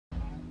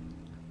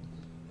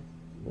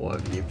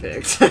What have you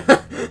picked?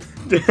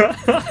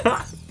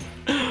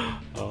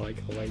 Oh, I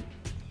can't wait.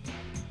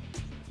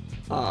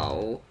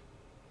 Oh.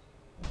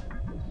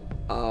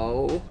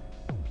 Oh.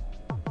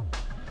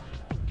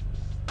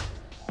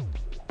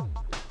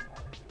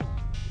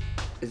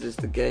 Is this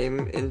the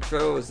game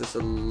intro or is this a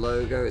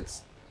logo?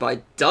 It's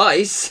by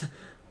Dice?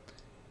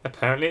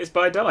 Apparently it's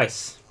by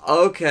Dice.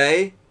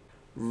 Okay.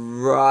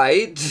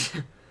 Right.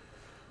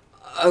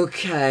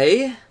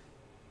 Okay.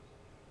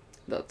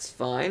 That's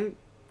fine.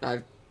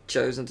 I've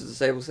chosen to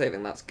disable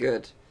saving. That's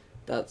good.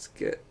 That's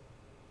good.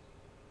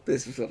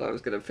 This is what I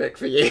was going to pick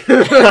for you.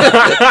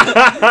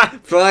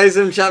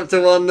 Pryzm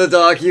Chapter One, The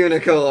Dark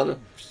Unicorn.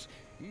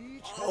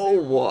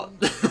 Oh, what?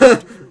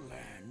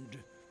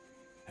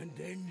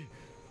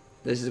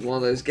 This is one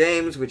of those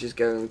games which is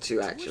going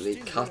to actually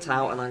cut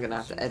out and I'm going to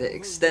have to edit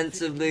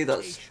extensively.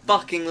 That's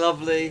fucking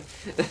lovely.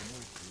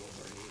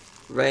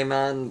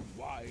 Rayman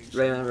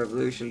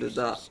Revolution did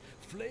that.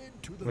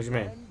 What do you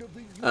mean?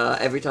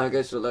 Every time it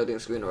goes to a loading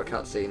screen or a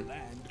cutscene,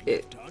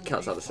 it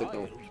cuts out the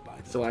signal.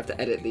 So I have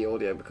to edit the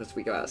audio because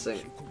we go out of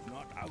sync.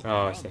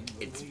 Oh, I see.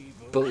 It's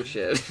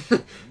bullshit.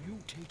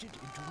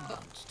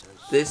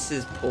 This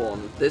is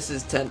porn. This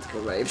is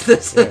tentacle rape.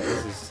 This Yeah,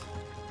 this is...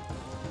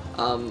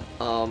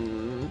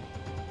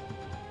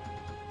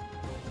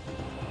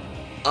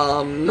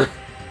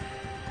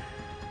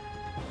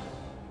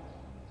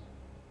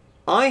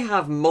 I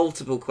have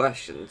multiple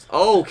questions.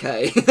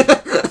 Okay.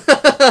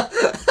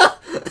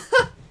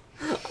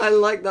 I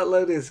like that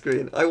loading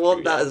screen. I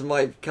want that as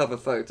my cover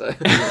photo.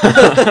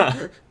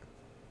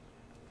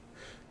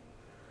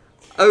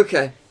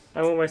 Okay.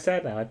 I'm almost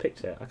sad now. I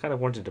picked it. I kind of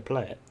wanted to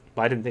play it,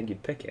 but I didn't think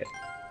you'd pick it.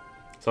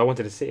 So I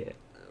wanted to see it.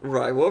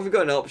 Right, well, we've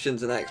got in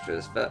options and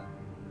extras, but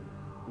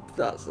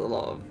that's a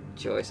lot of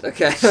choice.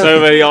 Okay. So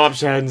many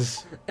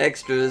options.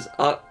 Extras.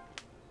 We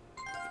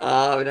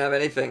don't have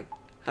anything.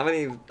 How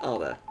many are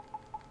there?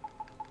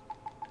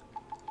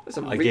 There's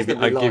some I give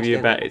you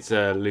a bet it's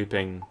a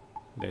looping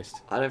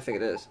list. I don't think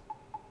it is.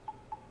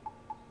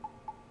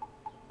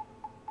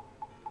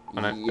 Oh,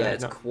 no, Yeah,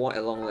 it's no. quite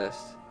a long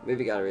list.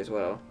 Movie gallery as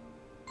well.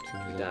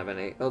 We don't have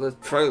any. Oh, there's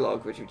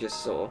prologue, which we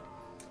just saw.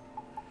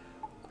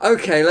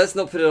 Okay, let's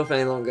not put it off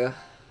any longer.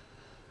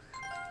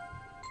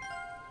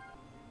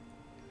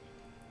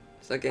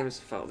 So that game's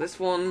file. This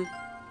one.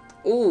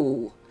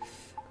 Ooh.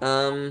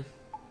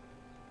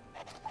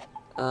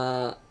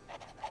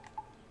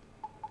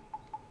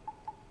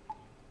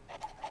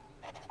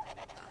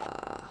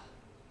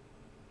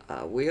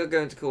 We are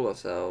going to call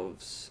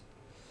ourselves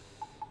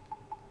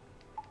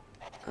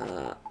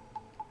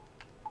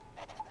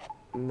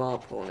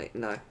Marporny.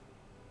 No.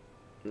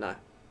 No.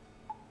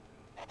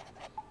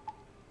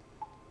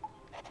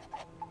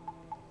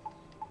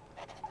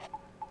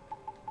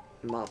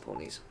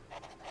 Marpornies.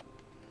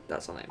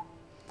 That's our name.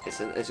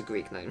 It's a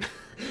Greek name.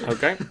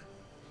 Okay.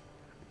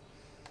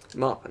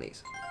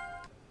 Marpornies.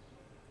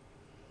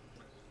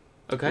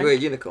 Okay. We're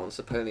unicorns,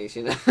 so ponies,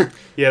 you know.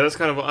 Yeah, that's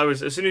kind of what I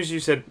was. As soon as you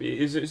said,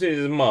 as soon as it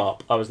was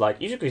Marp, I was like,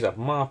 you should call yourself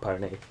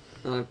Marpony.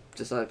 I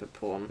decided to put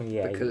porn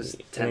Yeah, because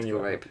and then tentacle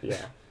rape.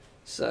 Yeah.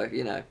 So,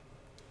 you know, I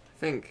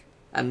think.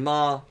 And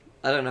I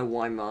don't know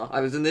why Mar.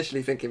 I was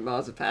initially thinking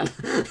marzipan.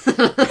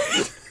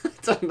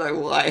 Don't know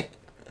why.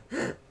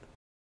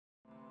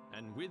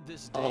 And with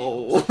this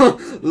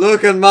Oh,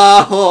 look at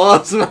my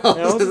horse. That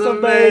This is was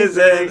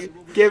amazing.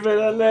 Give it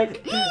a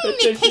look.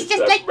 It tastes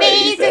just like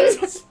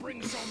raisins.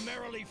 Spring so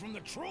merrily from the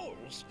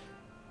trolls.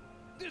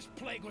 This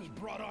plague was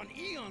brought on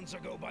eons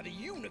ago by the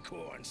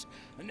unicorns,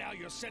 and now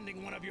you're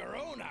sending one of your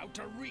own out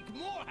to wreak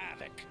more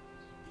havoc.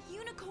 The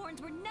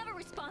unicorns were never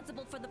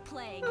responsible for the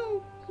plague.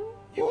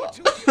 You are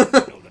too young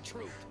to know the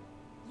truth.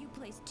 You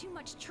place too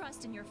much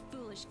trust in your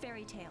foolish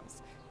fairy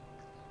tales.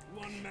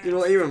 You know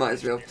what he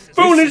reminds me of?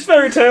 Foolish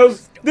fairy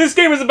tales. This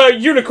game is about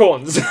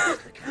unicorns. Do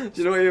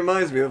you know what he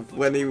reminds me of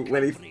when he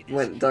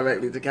went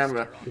directly to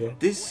camera? Yeah.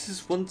 This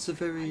is once a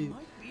very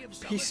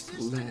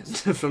peaceful land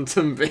from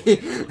Tumby.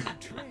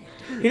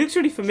 He looks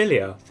really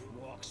familiar.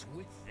 Walks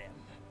with them.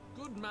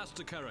 Good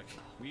Master Carrick,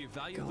 we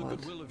value the God.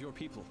 goodwill of your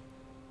people.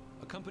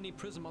 Accompany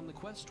Pryzm on the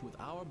quest with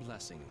our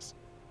blessings.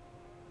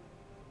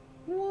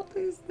 What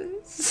is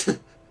this?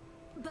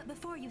 But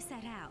before you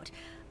set out,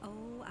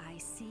 oh, I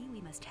see we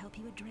must help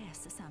you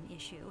address some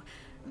issue.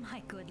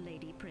 My good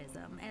Lady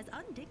Pryzm, as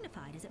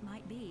undignified as it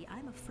might be,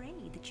 I'm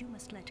afraid that you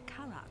must let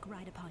Karak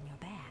ride upon your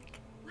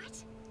back.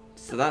 What?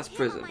 So that's Him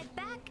Pryzm. on my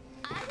back?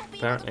 I won't be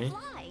Apparently. able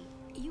to fly.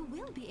 You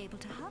will be able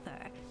to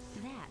hover.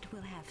 That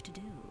we'll have to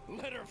do.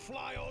 Let her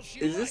fly all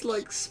she Is this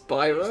like likes. These feet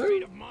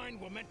Spyro? of mine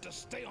were meant to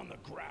stay on the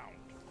ground.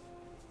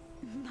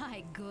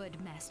 My good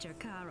Master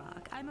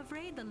Karak, I'm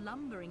afraid the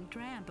lumbering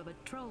tramp of a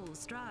troll's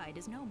stride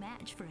is no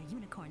match for a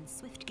unicorn's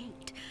swift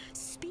gait.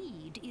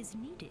 Speed is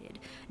needed.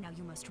 Now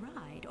you must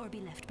ride or be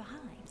left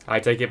behind.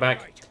 I take it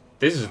back.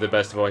 This is the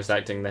best voice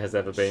acting there has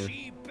ever been.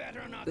 She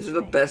better not This is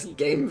the throw best you.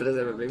 game that has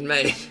ever been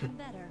made.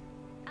 Better.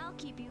 I'll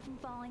keep you from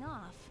falling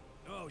off.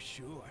 Oh,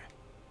 sure.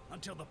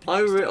 until the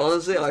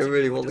Honestly, I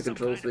really want the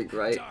controls to be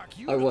great.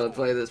 I want to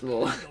play this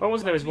more. What I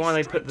want to know is why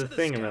they put the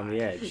thing around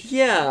the edge.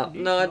 Yeah,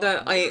 no, I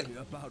don't.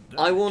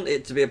 I want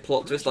it to be a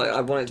plot twist. Like,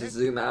 I want it to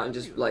zoom out and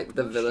just like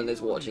the villain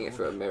is watching it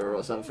through a mirror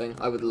or something.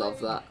 I would love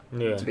that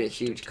to be a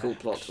huge, cool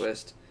plot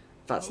twist.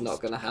 That's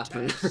not gonna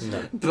happen,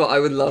 No. but I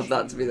would love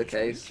that to be the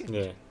case.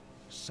 Yeah.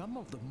 Some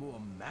of the more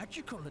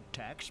magical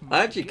attacks I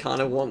actually kind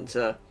of want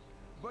to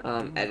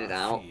edit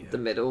out the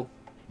middle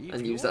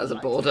and use that as a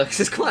border because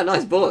it's quite a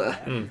nice border.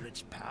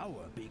 Amulet's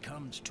power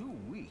becomes too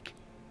weak.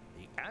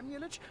 The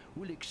amulet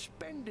will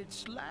expend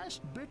its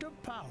last bit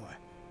of power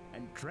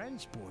and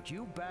transport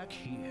you back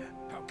here.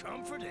 How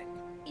comforting!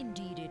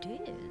 Indeed it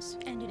is,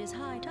 and it is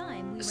high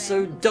time we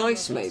So ran loose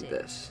DICE for made visit.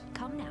 this.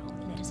 Come now,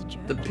 let us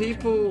adjourn The to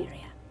people- training area.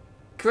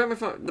 Correct me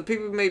if I'm, the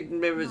people who made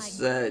mirrors My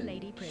said,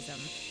 Lady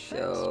Pryzm, first,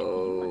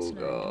 oh you must learn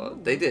to god,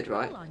 move they did, with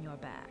right? wool on your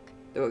back.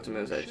 They worked on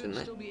Mirror's Edge, Should didn't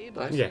they? still be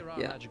able Dice? to Yeah. see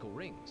around Yeah. magical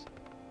rings.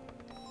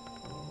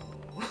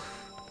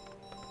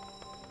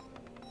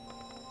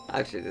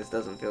 Actually, this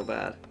doesn't feel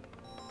bad.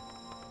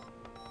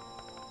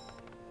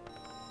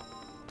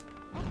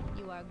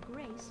 You are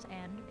grace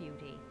and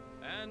beauty.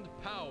 And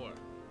power.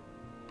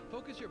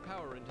 Focus your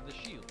power into the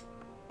shield.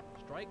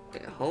 Strike.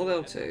 Yeah, hold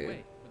and L2.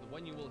 away, for the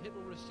one you will hit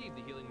will receive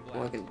the healing blast.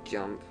 Oh, I can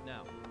jump.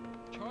 Now,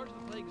 charge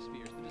the plague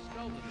spheres to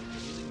dispel them with the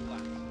healing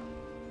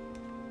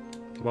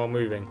blast. While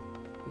moving.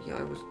 Yeah,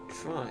 I was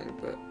trying,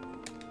 but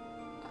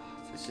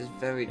this is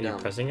very Are you dumb.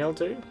 pressing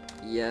L2?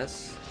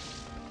 Yes.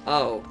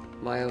 Oh,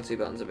 my L2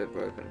 button's a bit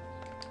broken.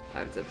 I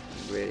have to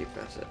really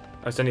press it.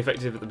 Oh, it's only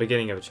effective at the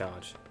beginning of a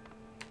charge.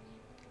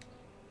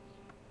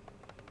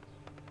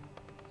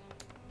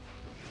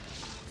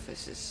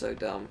 This is so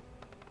dumb.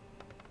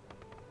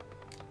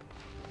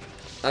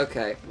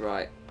 Okay,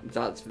 right.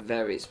 That's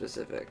very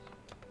specific.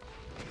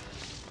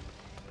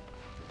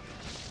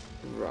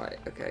 Right,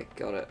 okay,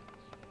 got it.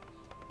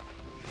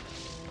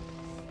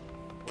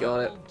 Got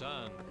it. Well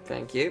done.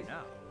 Thank you.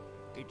 Now,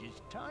 it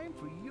is time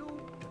for you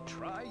to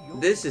try your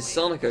This is way.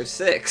 Sonic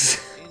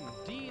 06.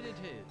 Indeed it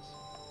is.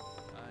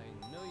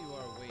 I know you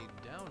are weighed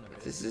down a bit.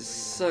 This is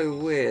so you so won't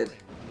be weird. able to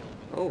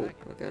Oh, deal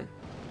with the okay.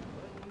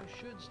 but you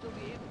should still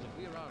be able to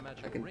clear our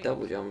magical I can rings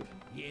double jump.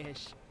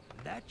 Yes,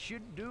 that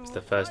should do. It's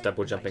the first quite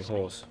double jumping nicely.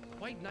 horse.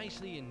 quite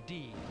nicely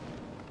indeed.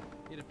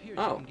 It appears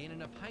Oh. you can gain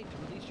enough height to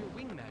release your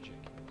wing magic.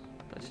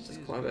 That's This just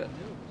is quite a good bit.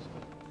 news,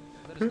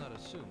 but let us not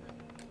assume.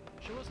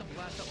 Show us a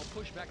blast that will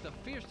push back the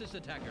fiercest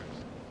attackers.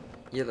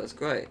 Yeah, that's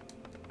great.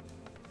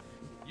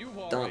 You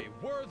are Done.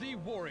 a worthy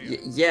warrior.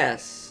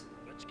 Yes.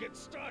 Let's get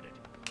started.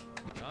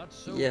 Not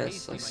so Yes,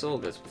 hasty, I my saw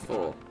good this master.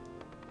 before.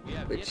 We have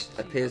yet Which to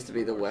see appears how to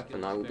be the your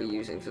weapon I will be skills fare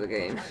using with for the your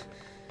game. weapons.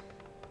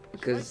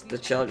 Because Strike the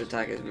these charge arrows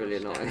attack is with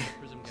really your annoying.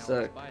 staff, Pryzm So,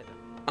 gallons by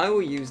them. I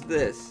will use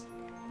this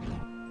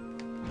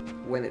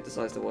when it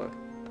decides to work.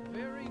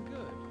 Very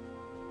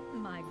good.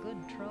 My good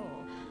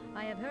troll,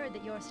 I have heard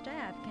that your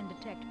staff can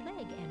detect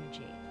plague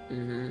energy.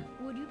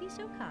 Mm-hmm. Would you be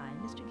so kind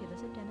as to give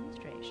us a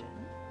demonstration?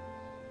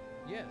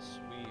 Yes,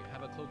 we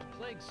have a cloaked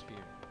plague sphere.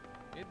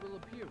 It will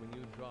appear when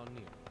you draw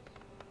near.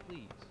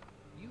 Please,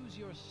 use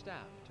your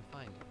staff to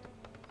find it.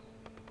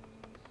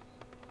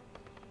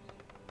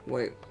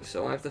 Wait,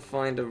 so I have to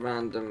find a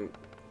random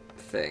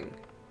thing.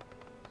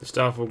 The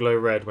staff will glow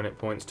red when it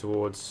points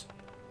towards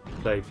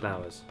plague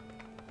flowers.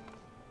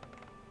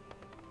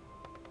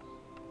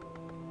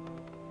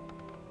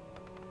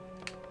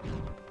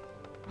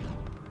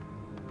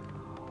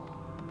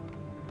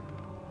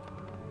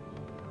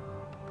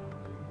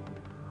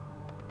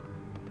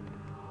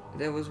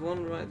 There was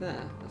one right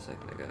there a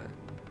second ago.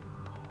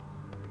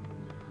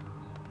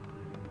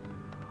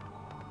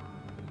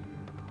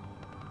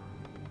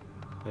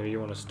 Maybe you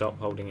want to stop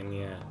holding it in the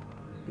air.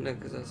 No,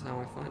 because that's how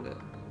I find it.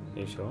 Are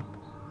you sure?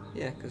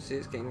 Yeah, because see,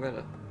 it's getting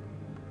redder.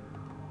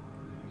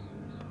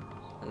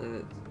 And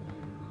then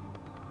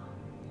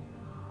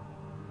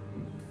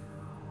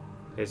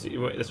it's...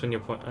 That's when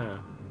you're point. Oh.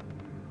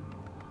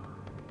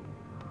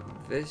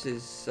 This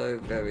is so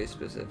very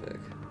specific.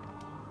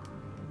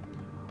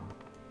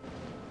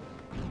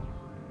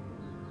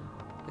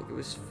 Like it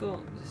was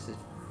fun. This is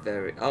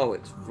very... Oh,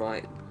 it's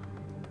right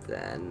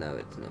there. No,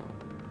 it's not.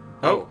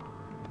 Oh!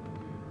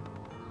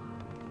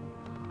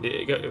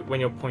 When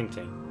you're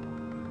pointing.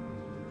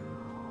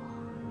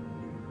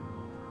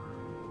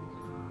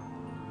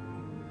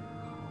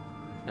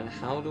 And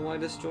how do I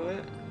destroy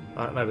it?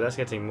 I don't know, but that's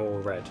getting more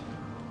red.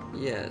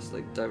 Yeah, it's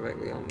like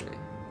directly on me.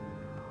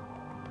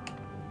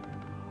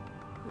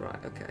 Right,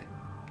 okay.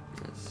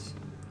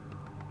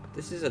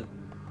 This is a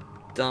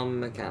dumb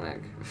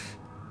mechanic.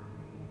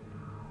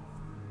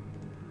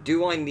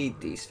 Do I need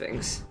these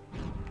things?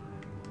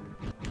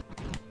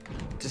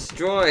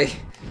 Destroy!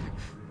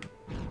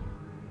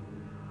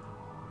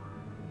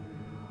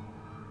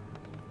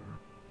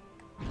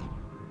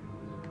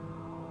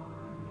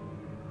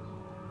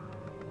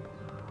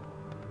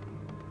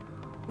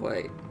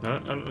 Wait, No,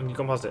 you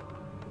gone past it.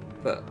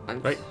 but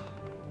I'm... Wait.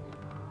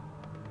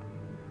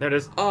 There it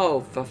is.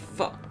 Oh, for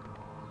fuck.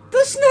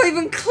 That's not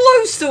even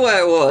close to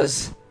where it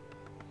was!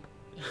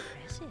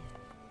 Impressive.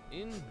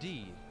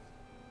 Indeed.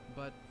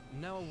 But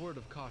Now a word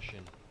of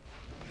caution.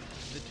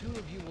 The two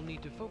of you will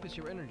need to focus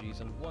your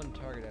energies on one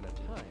target at a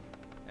time,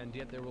 and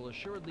yet there will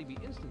assuredly be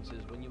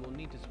instances when you will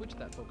need to switch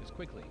that focus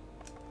quickly.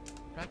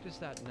 Practice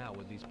that now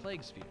with these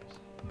plague spheres.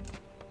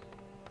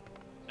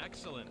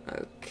 Excellent.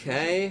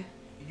 Okay.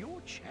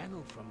 Your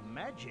channel from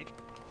magic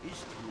is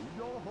through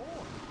your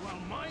horn, while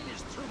mine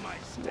is through my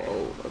staff.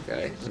 Whoa,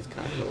 okay. That's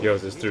kind of cool.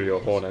 Yours is through your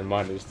horn and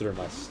mine is through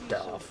my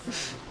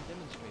staff.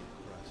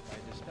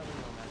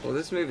 Well,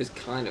 this move is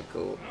kind of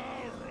cool.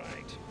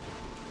 Alright.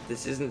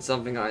 This isn't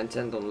something I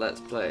intend on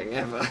Let's Playing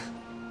ever.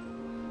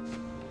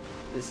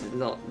 This is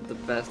not the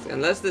best.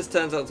 Unless this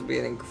turns out to be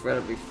an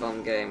incredibly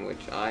fun game,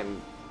 which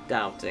I'm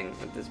doubting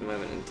at this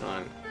moment in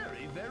time.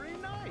 Very, very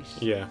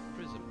nice. Yeah.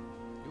 Pryzm,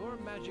 your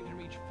magic can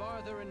reach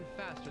farther and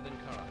faster than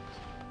Karak's,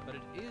 but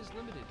it is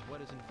limited to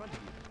what is in front of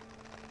you.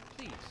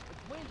 Please,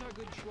 acquaint our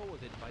good troll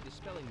with it by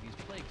dispelling these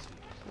plague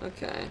spheres.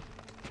 Okay.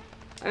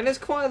 I mean, there's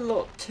quite a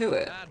lot to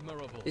it.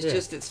 Admirable. It's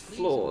just it's Please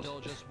flawed.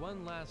 indulge us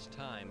one last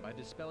time by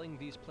dispelling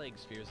these plague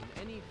spheres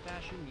in any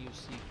fashion you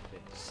see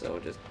fit. So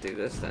we'll just do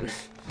this then.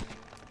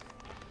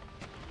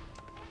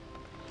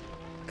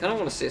 I kind of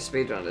want to see a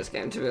speedrun of this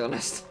game, to be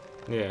honest.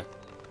 Yeah.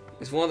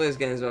 It's one of those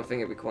games where I think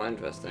it'd be quite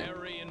interesting.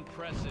 Very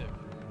impressive.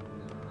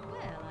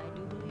 Well, I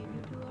do believe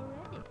you two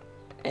already.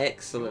 Your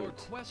Excellent.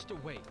 quest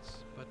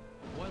awaits, but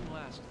one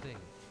last thing.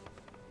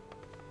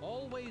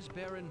 Always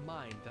bear in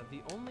mind that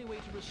the only way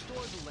to restore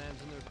the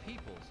lands and their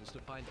peoples is to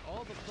find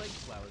all the plague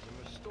flowers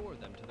and restore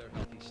them to their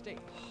healthy state.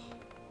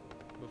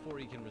 Before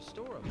you can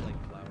restore a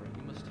plague flower,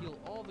 you must heal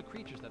all the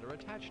creatures that are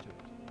attached to it.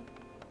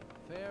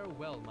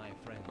 Farewell, my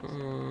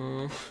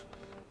friends.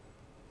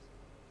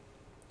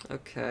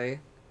 Okay.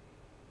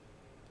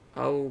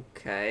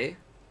 Okay.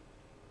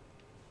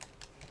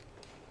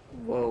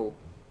 Whoa.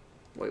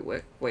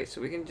 Wait,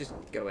 so we can just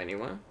go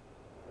anywhere?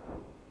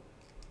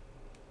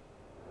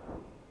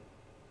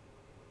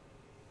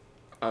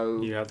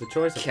 You have the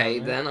choice. Okay, apparently.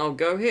 then I'll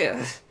go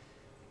here.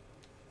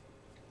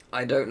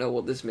 I don't know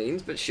what this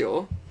means, but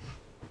sure.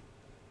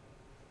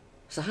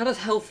 So how does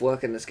health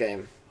work in this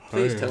game?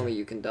 Please tell me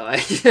you can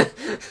die.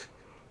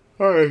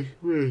 I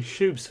really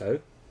assume so.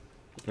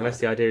 Unless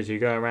the idea is you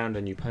go around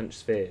and you punch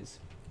spheres.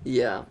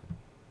 Yeah.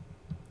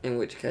 In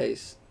which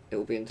case, it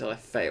will be until I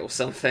fail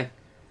something.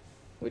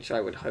 Which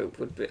I would hope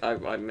would be...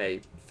 I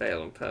may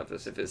fail on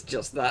purpose if it's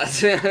just that,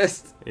 to be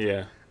honest.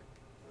 Yeah.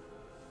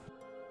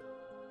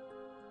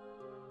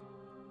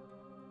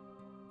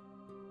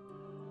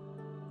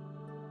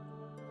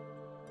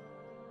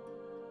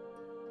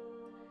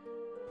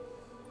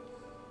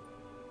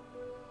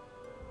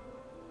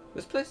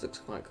 This place looks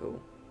quite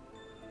cool.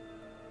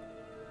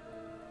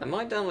 I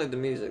might download the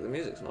music. The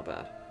music's not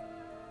bad.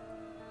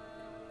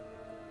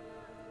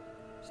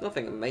 It's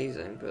nothing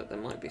amazing, but there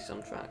might be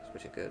some tracks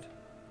which are good.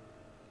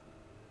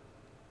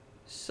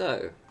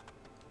 So,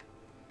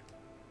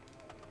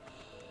 I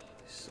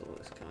saw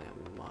this coming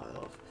a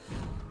mile off.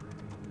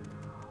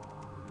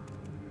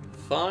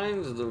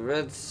 Find the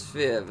red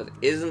sphere that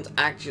isn't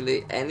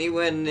actually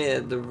anywhere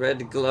near the red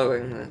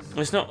glowingness.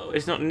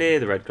 It's not near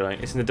the red glowing.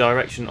 It's in the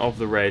direction of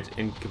the red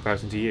in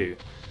comparison to you.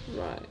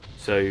 Right.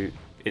 So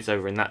it's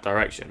over in that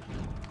direction.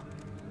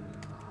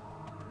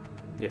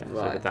 Yeah, it's over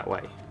Right. that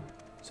way,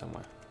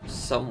 somewhere.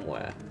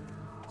 Somewhere.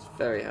 It's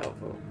very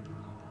helpful.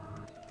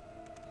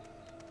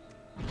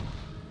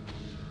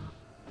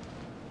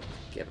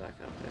 Get back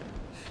up here.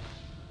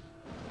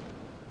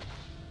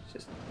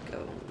 Just go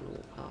along the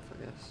normal path,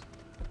 I guess.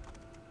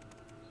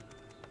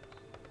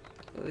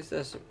 At least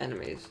there's some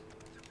enemies.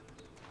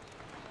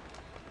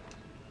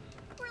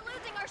 We're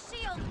losing our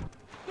shield.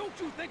 Don't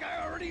you think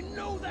I already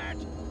know that?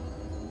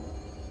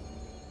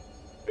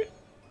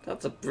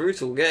 That's a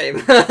brutal game.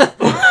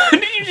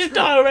 Did you just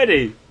die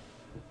already?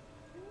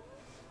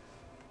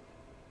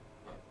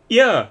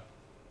 Yeah.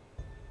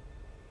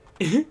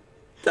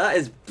 That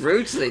is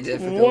brutally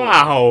difficult.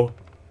 Wow.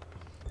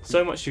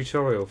 So much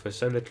tutorial for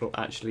so little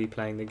actually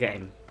playing the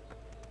game.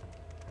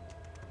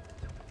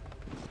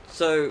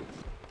 So,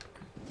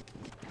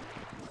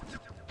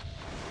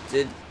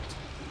 did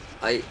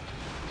I...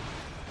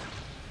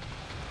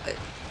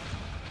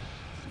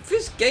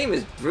 This game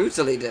is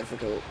brutally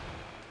difficult.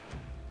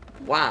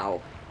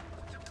 Wow.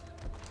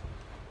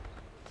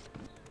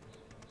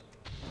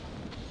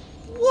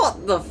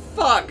 What the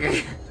fuck?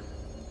 You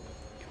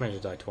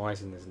managed to die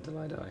twice in this until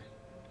I die.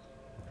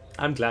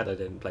 I'm glad I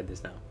didn't play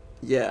this now.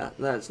 Yeah,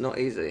 no, it's not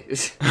easy.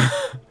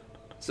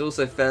 It's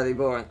also fairly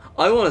boring.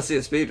 I want to see a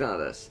speedrun of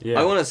this. Yeah.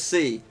 I want to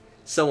see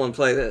someone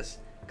play this,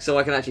 so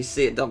I can actually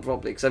see it done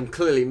properly, because I'm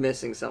clearly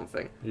missing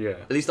something. Yeah.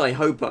 At least I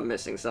hope I'm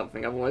missing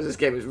something, otherwise this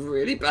game is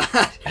really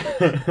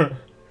bad.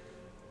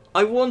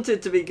 I want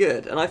it to be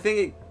good, and I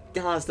think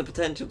it has the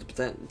potential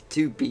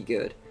to be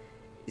good.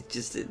 It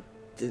just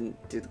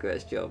didn't do the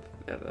greatest job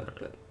ever.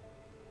 But...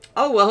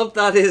 oh well,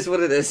 that is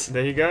what it is.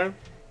 There you go.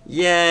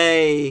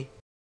 Yay!